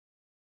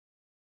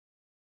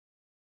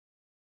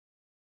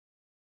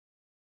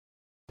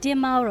Dear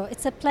Mauro,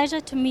 it's a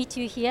pleasure to meet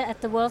you here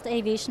at the World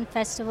Aviation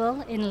Festival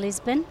in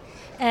Lisbon.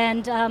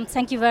 And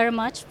thank you very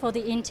much for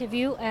the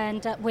interview.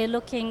 And we're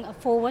looking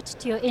forward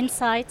to your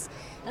insights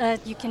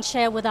you can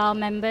share with our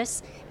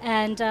members,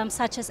 and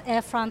such as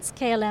Air France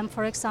KLM,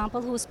 for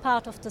example, who's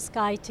part of the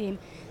SkyTeam.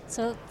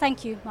 So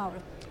thank you,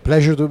 Mauro.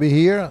 Pleasure to be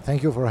here.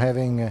 Thank you for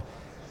having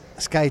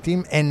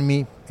SkyTeam and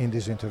me in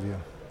this interview.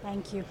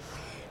 Thank you.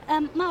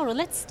 Mauro,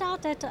 let's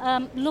start at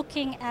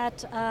looking at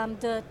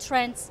the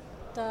trends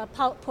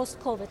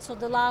post-COVID, so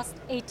the last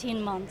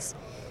 18 months.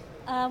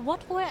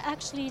 What were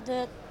actually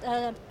the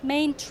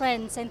main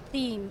trends and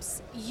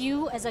themes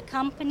you as a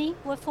company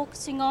were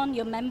focusing on,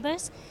 your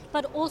members,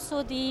 but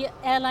also the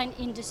airline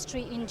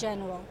industry in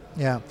general?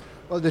 Yeah,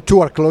 well, the two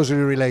are closely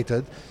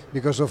related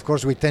because, of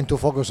course, we tend to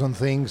focus on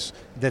things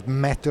that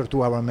matter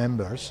to our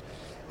members.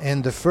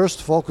 And the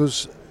first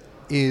focus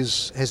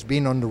has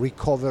been on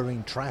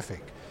recovering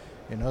traffic.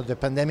 You know, the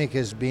pandemic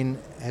has been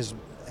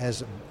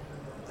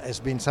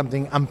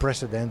something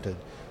unprecedented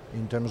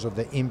in terms of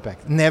the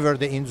impact. Never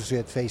the industry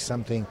had faced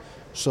something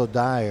so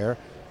dire.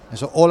 And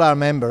so all our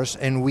members,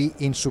 and we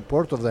in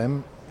support of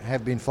them,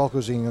 have been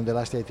focusing on the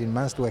last 18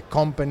 months to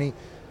accompany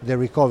the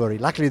recovery.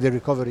 Luckily, the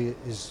recovery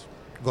is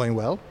going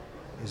well.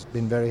 It's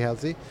been very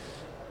healthy.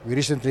 We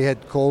recently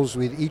had calls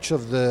with each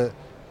of the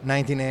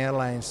 19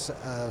 airlines,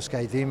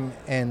 SkyTeam,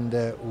 and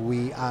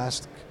we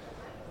asked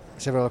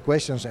several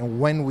questions. And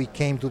when we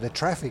came to the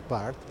traffic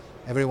part,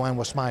 everyone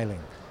was smiling.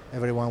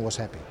 Everyone was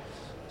happy.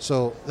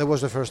 So that was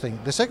the first thing.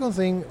 The second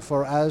thing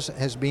for us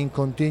has been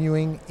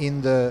continuing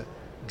in the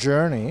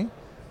journey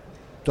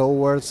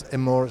towards a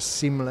more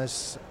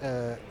seamless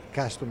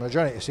customer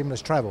journey, a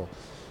seamless travel.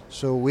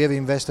 So we have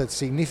invested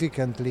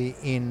significantly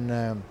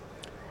in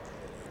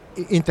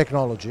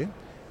technology,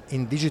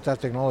 in digital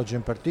technology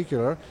in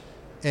particular.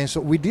 And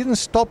so we didn't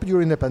stop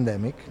during the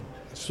pandemic.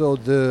 So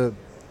the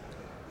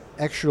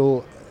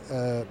actual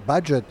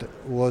budget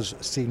was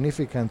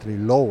significantly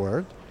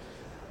lowered.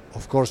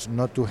 Of course,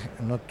 not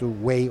to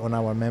weigh on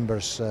our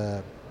members'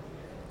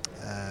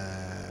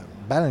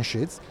 balance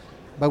sheets,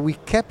 but we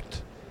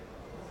kept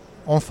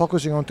on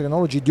focusing on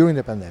technology during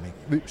the pandemic.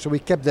 So we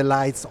kept the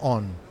lights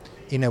on,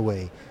 in a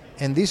way.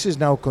 And this is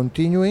now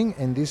continuing,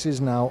 and this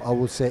is now, I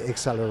would say,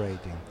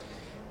 accelerating.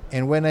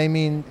 And when I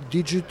mean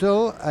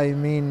digital, I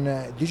mean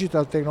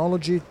digital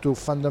technology to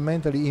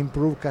fundamentally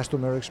improve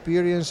customer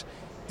experience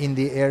in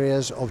the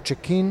areas of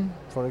check-in,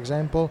 for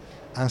example,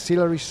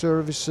 ancillary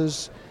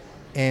services,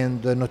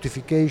 and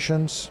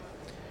notifications,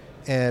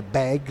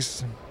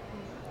 bags,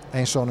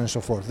 and so on and so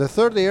forth. The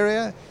third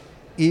area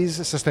is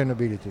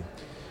sustainability.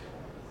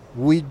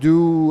 We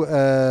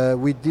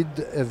did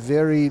a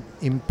very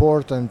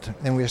important,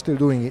 and we are still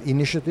doing it,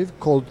 initiative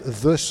called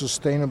the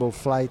Sustainable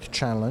Flight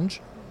Challenge,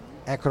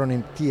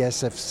 acronym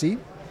TSFC,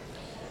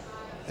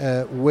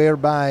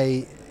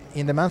 whereby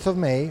in the month of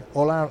May,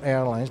 all our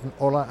airlines,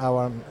 all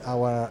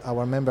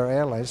our member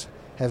airlines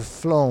have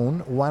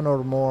flown one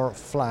or more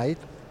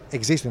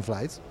existing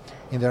flights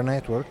in their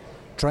network,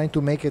 trying to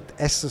make it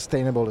as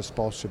sustainable as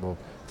possible.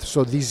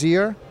 So this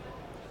year,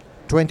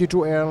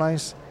 22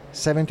 airlines,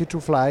 72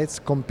 flights,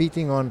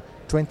 competing on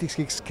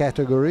 26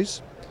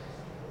 categories.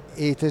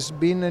 It has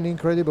been an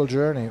incredible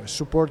journey,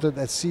 supported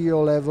at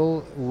CEO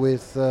level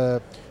with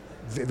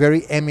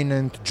very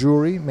eminent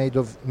jury made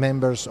of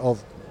members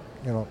of,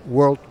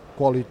 world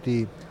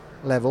quality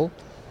level.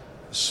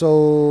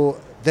 So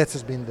that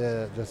has been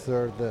the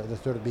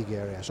third big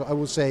area. So I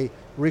would say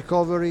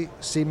recovery,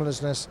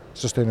 seamlessness,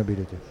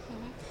 sustainability.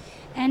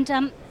 Mm-hmm.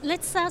 And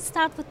let's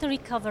start with the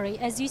recovery.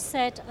 As you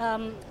said,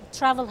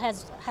 travel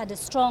has had a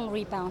strong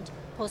rebound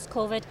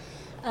post-COVID.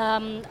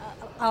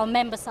 Our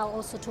members are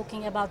also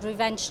talking about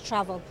revenge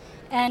travel.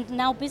 And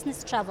now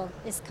business travel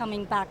is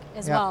coming back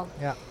as well.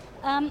 Yeah.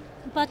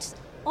 But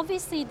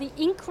obviously the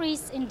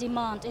increase in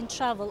demand in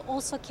travel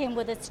also came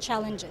with its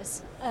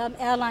challenges.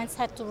 Airlines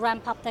had to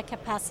ramp up their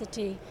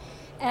capacity,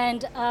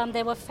 and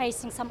they were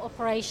facing some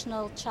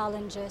operational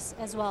challenges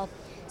as well.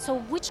 So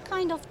which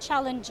kind of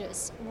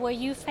challenges were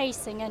you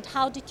facing, and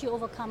how did you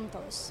overcome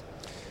those?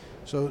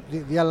 So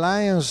the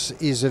Alliance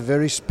is a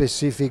very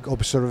specific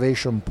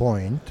observation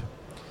point.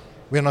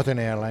 We're not an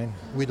airline.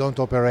 We don't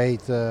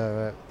operate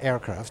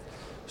aircraft.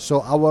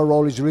 So our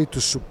role is really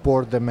to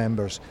support the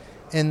members.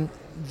 And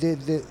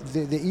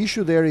the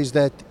issue there is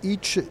that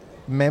each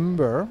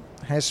member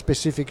has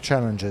specific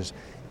challenges,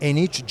 and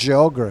each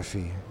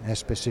geography has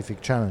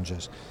specific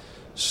challenges.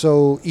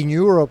 So in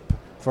Europe,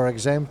 for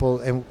example,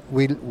 and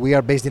we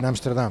are based in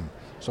Amsterdam,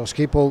 so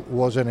Schiphol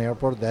was an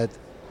airport that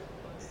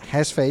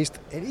has faced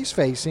and is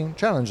facing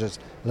challenges.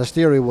 Last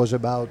year it was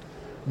about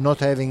not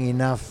having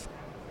enough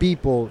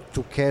people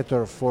to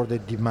cater for the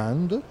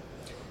demand.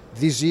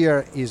 This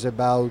year is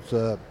about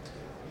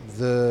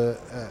the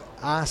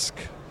ask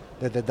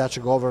that the Dutch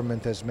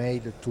government has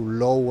made to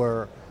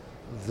lower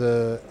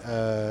the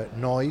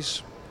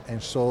noise,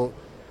 and so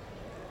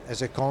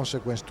as a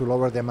consequence to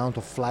lower the amount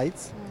of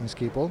flights in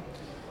Schiphol.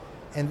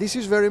 And this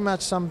is very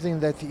much something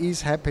that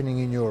is happening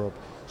in Europe.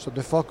 So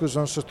the focus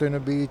on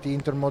sustainability,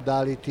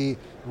 intermodality,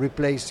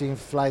 replacing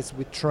flights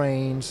with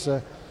trains,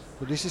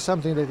 So this is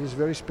something that is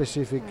very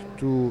specific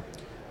to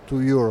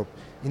Europe.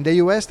 In the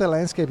US, the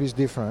landscape is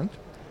different.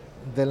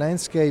 The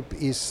landscape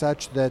is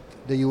such that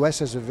the US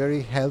has a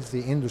very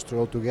healthy industry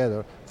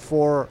altogether.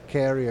 4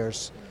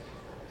 carriers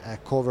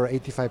cover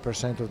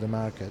 85% of the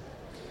market.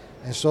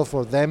 And so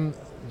for them,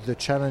 the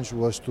challenge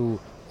was to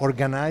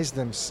reorganize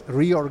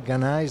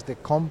the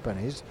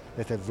companies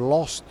that have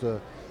lost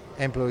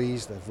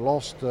employees, that have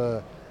lost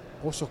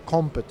also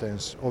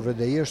competence over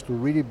the years, to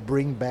really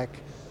bring back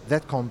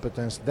that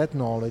competence, that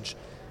knowledge,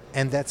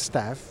 and that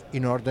staff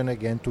in order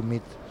again to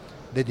meet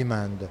the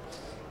demand.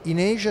 In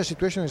Asia, the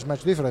situation is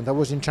much different. I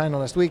was in China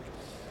last week,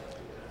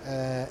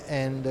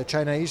 and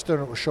China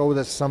Eastern showed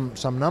us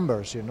some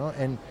numbers,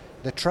 and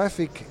the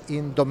traffic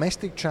in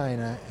domestic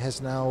China has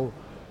now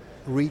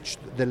reached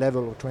the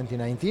level of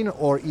 2019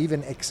 or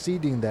even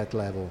exceeding that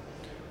level.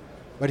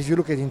 But if you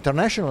look at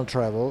international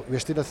travel, we're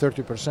still at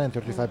 30%,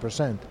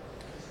 35%.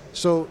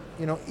 So,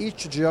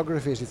 each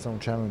geography has its own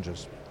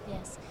challenges.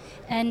 Yes.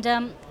 And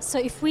so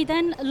if we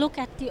then look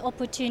at the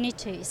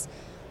opportunities,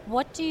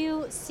 what do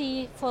you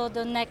see for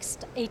the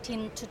next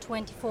 18 to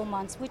 24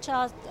 months? Which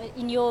are,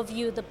 in your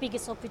view, the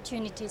biggest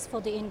opportunities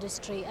for the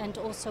industry and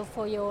also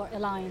for your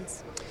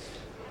alliance?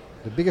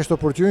 The biggest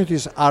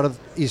opportunities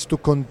is to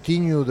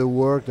continue the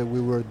work that we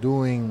were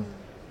doing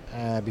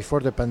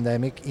before the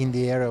pandemic in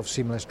the area of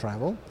seamless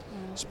travel,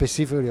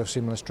 specifically of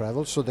seamless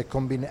travel. So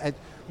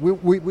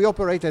we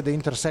operate at the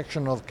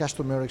intersection of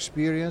customer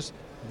experience,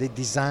 the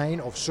design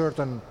of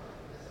certain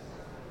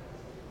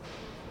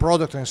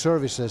products and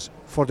services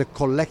for the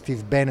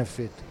collective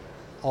benefit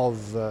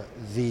of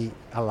the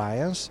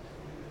alliance,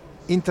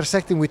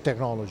 intersecting with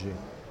technology.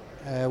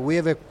 We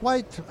have a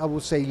quite, I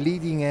would say,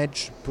 leading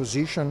edge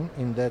position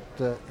in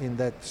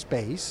that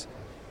space,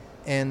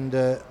 and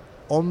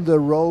on the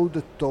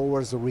road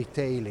towards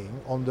retailing,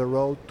 on the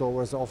road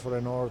towards offer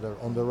and order,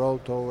 on the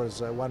road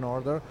towards one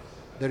order,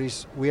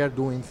 we are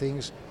doing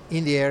things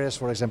in the areas,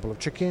 for example, of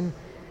check-in,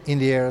 in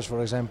the areas,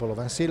 for example, of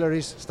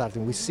ancillaries,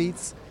 starting with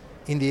seats,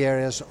 in the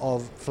areas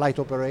of flight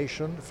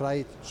operation,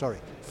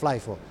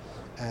 FIFO,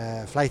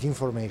 flight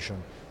information,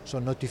 so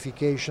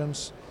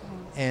notifications,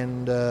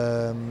 and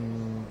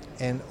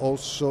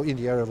also in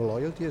the area of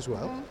loyalty as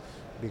well,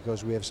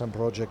 because we have some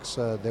projects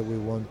that we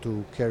want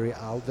to carry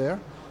out there,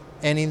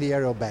 and in the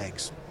area of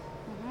bags.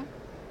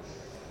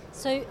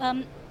 So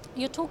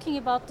you're talking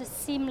about the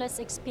seamless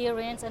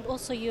experience, and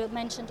also you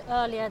mentioned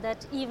earlier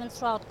that even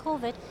throughout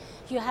COVID,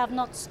 you have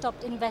not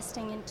stopped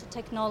investing into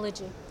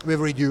technology. We've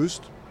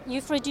reduced.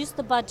 You've reduced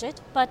the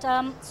budget, but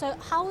so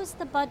how is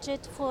the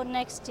budget for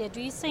next year? Do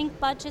you think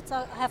budgets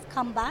have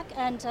come back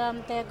and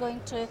they're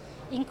going to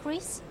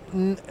increase?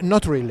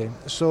 Not really.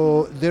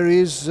 So there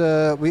is.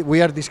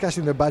 We are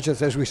discussing the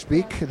budgets as we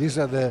speak. These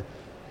are the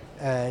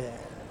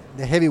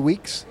heavy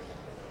weeks,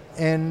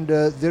 and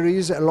there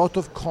is a lot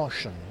of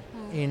caution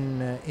in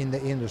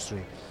the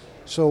industry.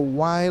 So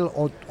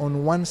while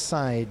on one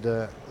side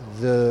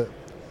the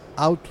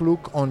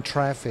outlook on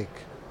traffic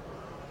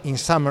in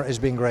summer has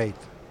been great,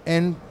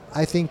 and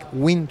I think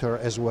winter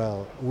as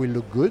well will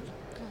look good.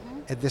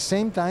 At the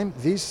same time,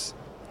 this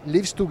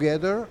lives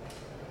together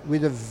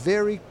with a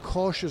very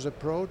cautious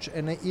approach,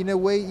 and in a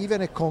way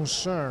even a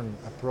concerned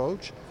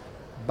approach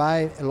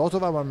by a lot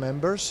of our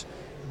members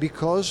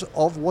because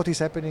of what is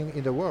happening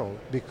in the world,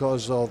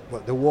 because of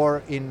the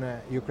war in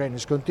Ukraine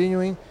is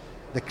continuing,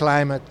 the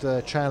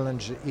climate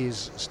challenge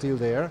is still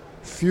there,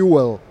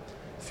 fuel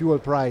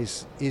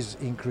price is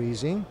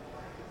increasing,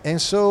 and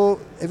so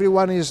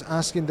everyone is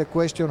asking the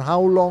question,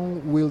 how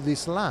long will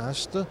this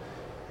last,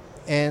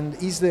 and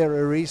is there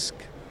a risk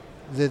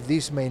that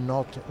this may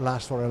not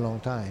last for a long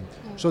time?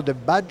 So the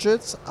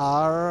budgets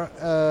are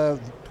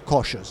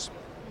cautious.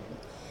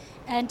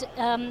 And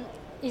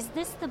is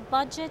this the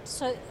budget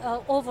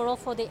overall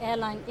for the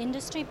airline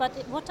industry, but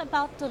what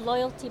about the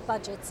loyalty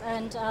budgets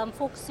and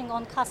focusing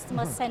on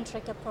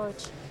customer-centric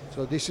approach?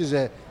 So this is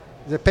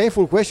the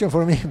painful question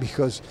for me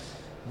because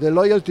the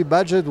loyalty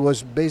budget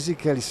was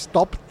basically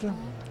stopped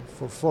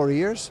for 4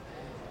 years,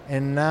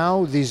 and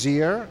now this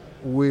year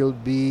will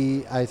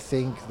be, I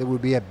think, there will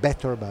be a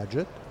better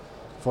budget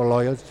for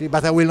loyalty,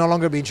 but I will no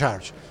longer be in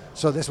charge.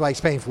 So that's why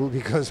it's painful,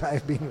 because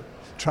I've been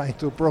trying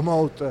to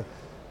promote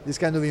this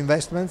kind of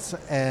investments,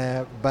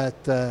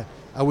 but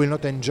I will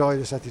not enjoy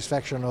the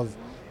satisfaction of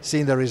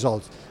seeing the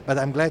results. But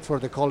I'm glad for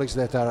the colleagues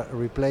that are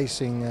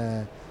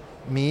replacing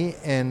me,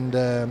 and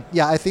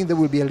I think there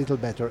will be a little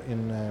better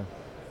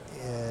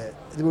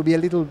there will be a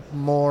little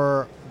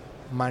more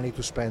money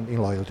to spend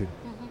in loyalty.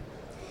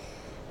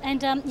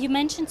 And you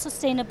mentioned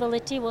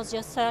sustainability was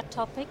your third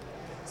topic.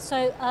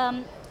 So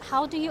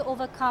how do you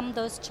overcome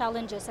those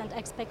challenges and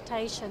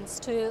expectations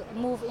to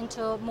move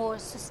into a more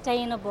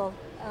sustainable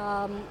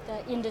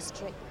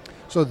industry?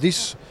 So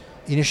this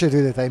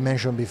initiative that I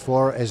mentioned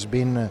before has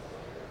been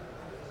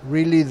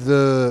really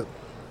the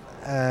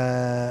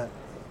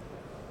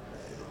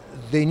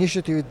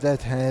initiative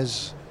that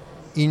has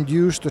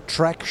induced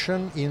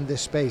traction in the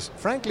space.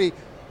 Frankly,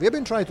 we have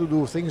been trying to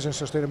do things in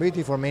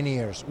sustainability for many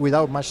years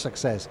without much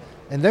success.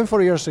 And then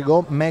 4 years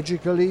ago,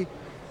 magically,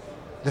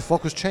 the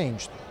focus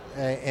changed.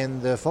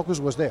 and the focus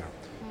was there.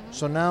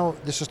 So now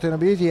the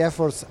sustainability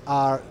efforts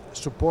are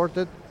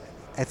supported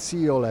at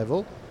CEO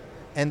level,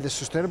 and the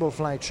Sustainable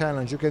Flight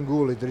Challenge, you can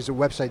Google it, there is a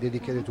website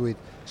dedicated to it,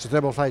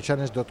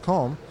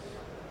 sustainableflightchallenge.com.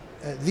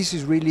 This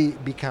is really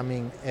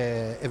becoming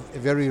a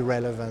very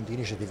relevant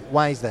initiative.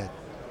 Why is that?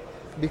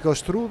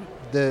 Because through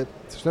the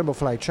Sustainable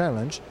Flight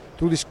Challenge,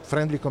 through this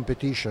friendly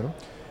competition,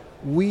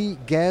 we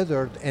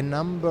gathered a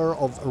number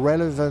of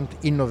relevant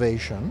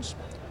innovations,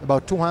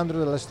 about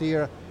 200 last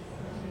year,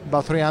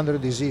 about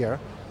 300 this year,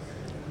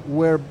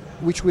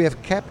 which we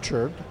have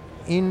captured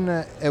in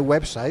a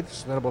website,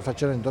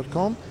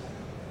 sustainableflightchallenge.com,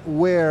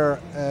 where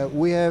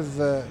we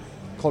have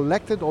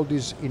collected all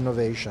these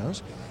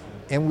innovations,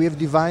 and we have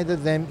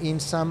divided them in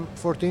some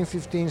 14,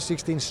 15,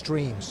 16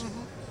 streams,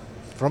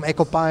 from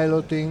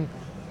eco-piloting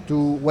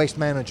to waste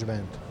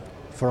management,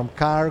 from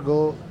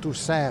cargo to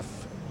SAF.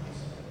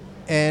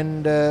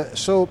 And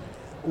so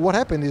what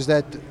happened is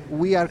that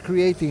we are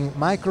creating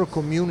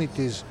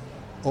micro-communities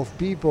of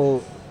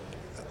people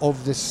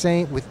of the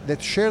same,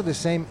 that share the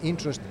same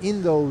interest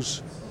in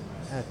those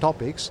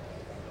topics,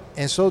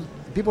 and so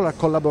people are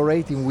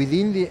collaborating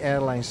within the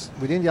airlines,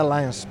 within the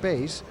alliance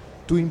space,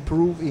 to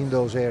improve in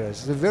those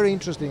areas. It's a very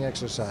interesting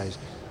exercise.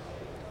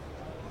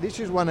 This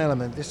is one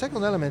element. The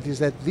second element is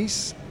that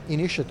this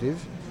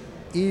initiative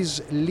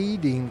is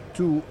leading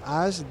to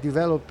us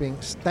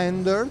developing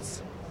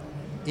standards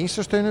in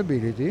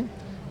sustainability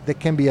that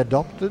can be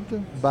adopted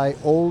by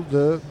all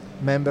the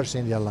members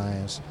in the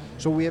alliance.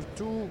 So we have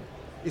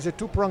it's a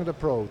two-pronged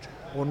approach.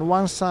 On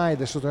one side,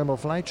 the Sustainable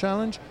Flight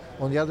Challenge,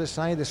 on the other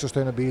side, the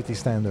sustainability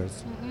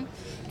standards.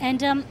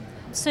 And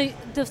so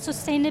the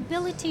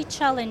sustainability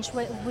challenge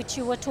which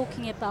you were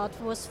talking about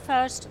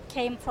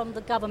came from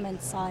the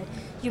government side.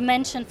 You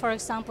mentioned, for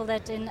example,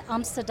 that in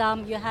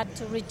Amsterdam you had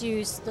to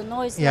reduce the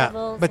noise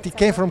levels. But it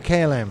came from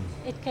KLM.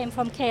 It came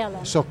from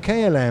KLM. So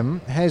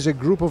KLM has a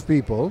group of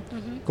people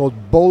called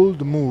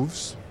Bold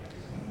Moves,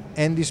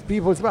 and these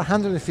people, it's about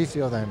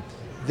 150 of them.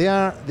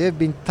 They've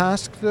been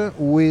tasked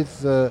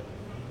with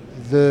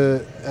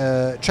the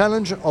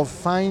challenge of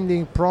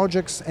finding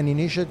projects and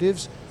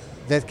initiatives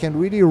that can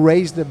really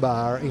raise the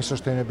bar in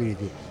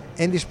sustainability.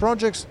 And these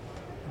projects,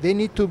 they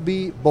need to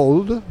be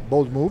bold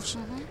moves,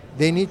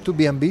 they need to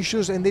be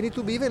ambitious, and they need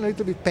to be even a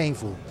little bit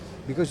painful.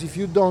 Because if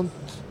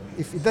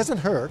it doesn't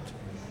hurt,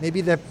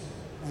 maybe the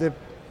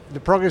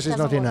progress is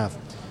not enough.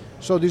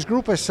 So this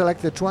group has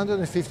selected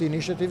 250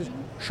 initiatives,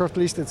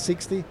 shortlisted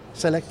 60,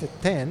 selected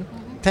 10.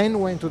 10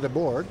 went to the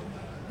board,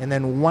 and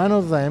then one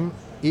of them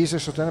is a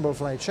Sustainable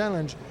Flight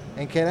Challenge.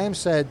 And KLM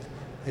said,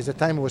 at the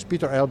time it was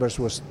Peter Elbers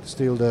was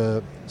still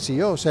the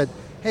CEO, said,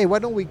 hey, why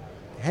don't we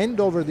hand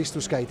over this to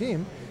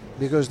SkyTeam,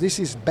 because this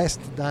is best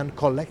done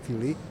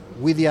collectively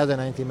with the other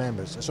 90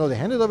 members. So they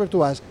handed over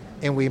to us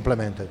and we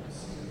implemented.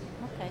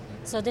 Okay,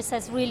 so this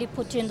has really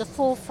put you in the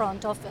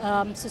forefront of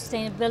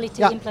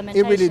sustainability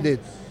implementation. It really did,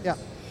 yeah.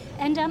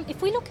 And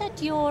if we look at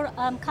your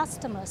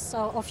customers,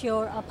 so of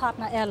your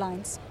partner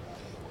airlines,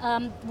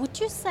 would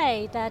you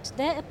say that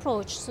their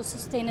approach to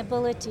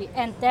sustainability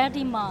and their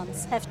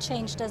demands have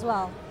changed as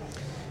well?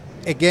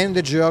 Again,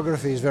 the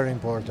geography is very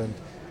important.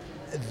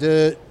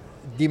 The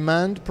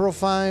demand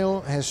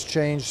profile has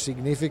changed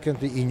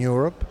significantly in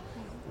Europe,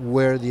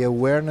 where the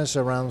awareness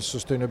around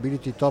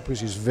sustainability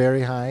topics is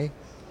very high,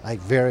 like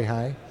very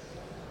high.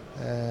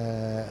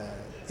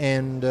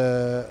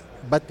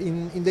 But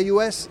in the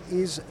US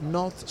is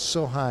not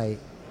so high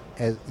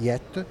as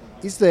yet.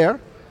 It's there,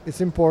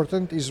 it's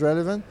important, it's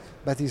relevant,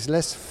 but it's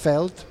less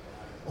felt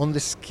on the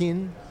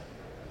skin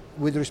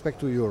with respect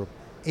to Europe.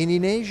 And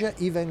in Asia,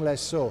 even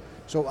less so.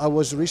 So I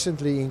was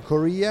recently in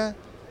Korea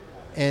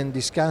and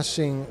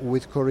discussing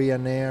with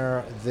Korean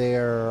Air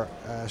their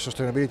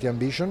sustainability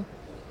ambition.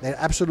 They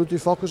absolutely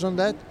focus on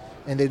that,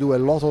 and they do a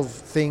lot of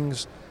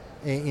things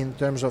in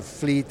terms of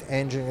fleet,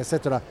 engine,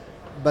 etc.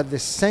 But the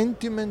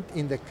sentiment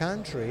in the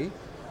country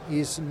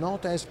is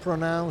not as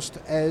pronounced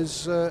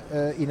as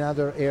in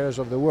other areas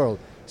of the world,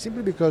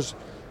 simply because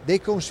they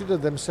consider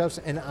themselves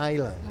an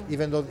island,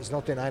 even though it's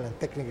not an island,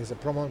 technically it's a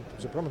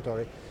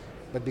promontory,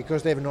 but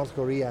because they have North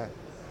Korea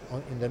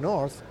in the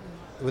north,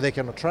 where they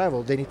cannot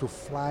travel, they need to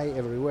fly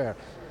everywhere.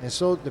 And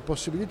so the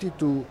possibility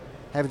to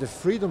have the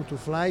freedom to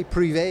fly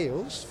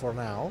prevails for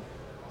now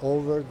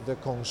over the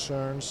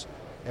concerns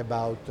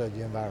about the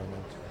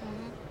environment.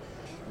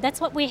 That's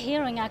what we're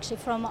hearing actually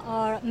from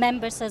our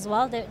members as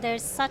well.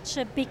 There's such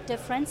a big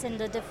difference in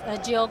the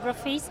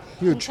geographies.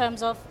 Huge. In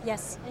terms of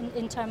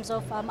in terms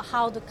of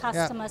how the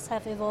customers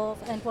have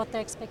evolved and what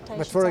their expectations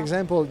But for are.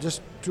 example,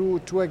 just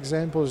two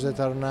examples that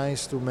are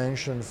nice to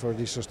mention for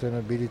the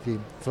Sustainability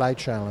Flight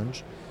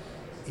Challenge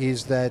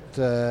is that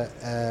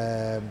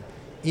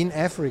in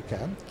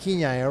Africa,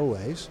 Kenya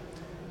Airways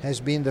has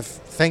been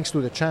thanks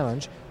to the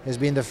challenge, has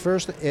been the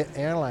first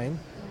airline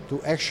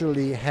to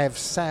actually have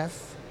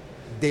SAF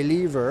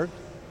delivered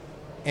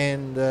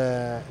and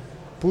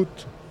put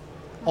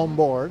on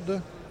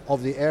board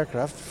of the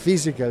aircraft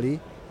physically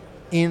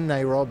in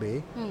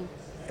Nairobi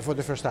for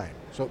the first time.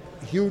 So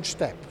huge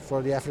step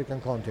for the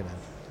African continent.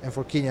 and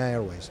for Kenya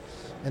Airways.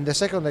 And the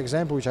second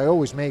example, which I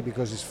always make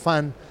because it's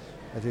fun,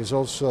 but is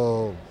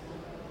also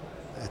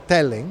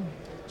telling.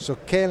 So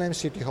KLM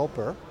City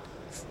Hopper,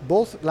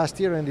 both last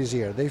year and this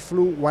year, they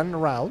flew one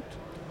route.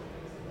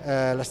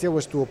 Last year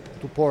was to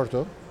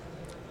Porto.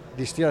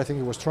 This year I think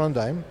it was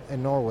Trondheim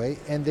in Norway,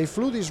 and they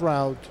flew this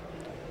route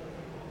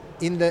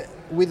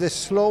with the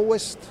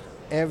slowest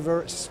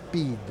ever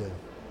speed.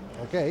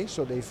 Okay,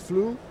 so they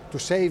flew to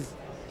save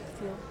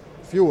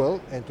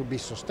fuel and to be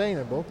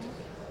sustainable.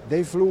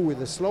 They flew with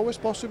the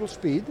slowest possible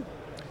speed,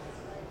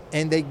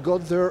 and they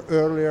got there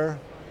earlier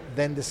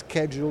than the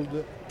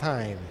scheduled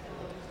time.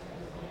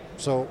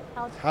 So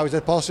how is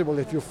it possible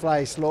that you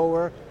fly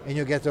slower and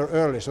you get there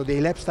early? So the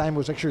elapsed time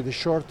was actually the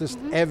shortest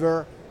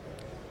ever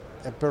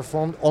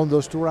performed on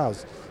those two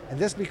routes. And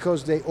that's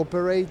because they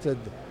operated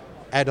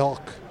ad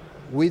hoc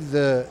with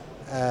the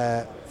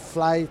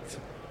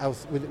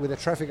with the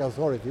traffic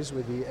authorities,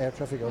 with the air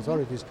traffic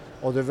authorities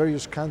of the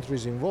various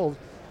countries involved,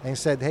 and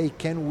said, hey,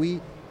 can we,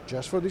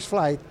 just for this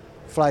flight,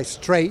 fly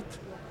straight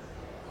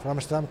from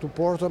Amsterdam to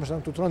Porto,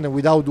 Amsterdam to Trondheim,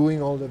 without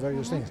doing all the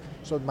various things.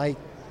 So my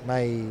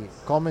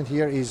comment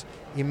here is,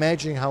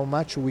 imagine how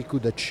much we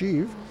could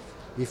achieve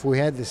if we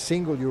had the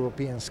single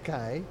European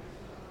sky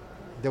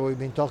that we've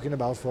been talking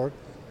about for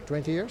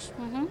 20 years.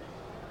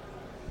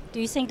 Do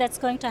you think that's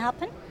going to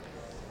happen?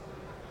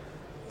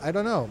 I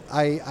don't know.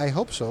 I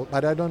hope so,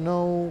 but I don't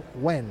know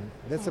when.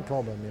 That's the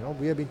problem, you know.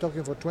 We have been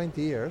talking for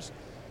 20 years,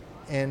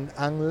 and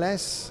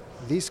unless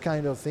these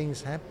kind of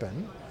things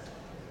happen,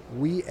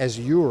 we as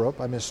Europe,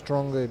 I'm a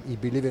strong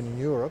believer in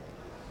Europe,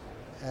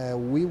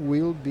 we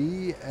will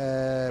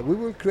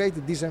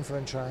create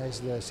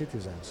disenfranchised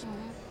citizens.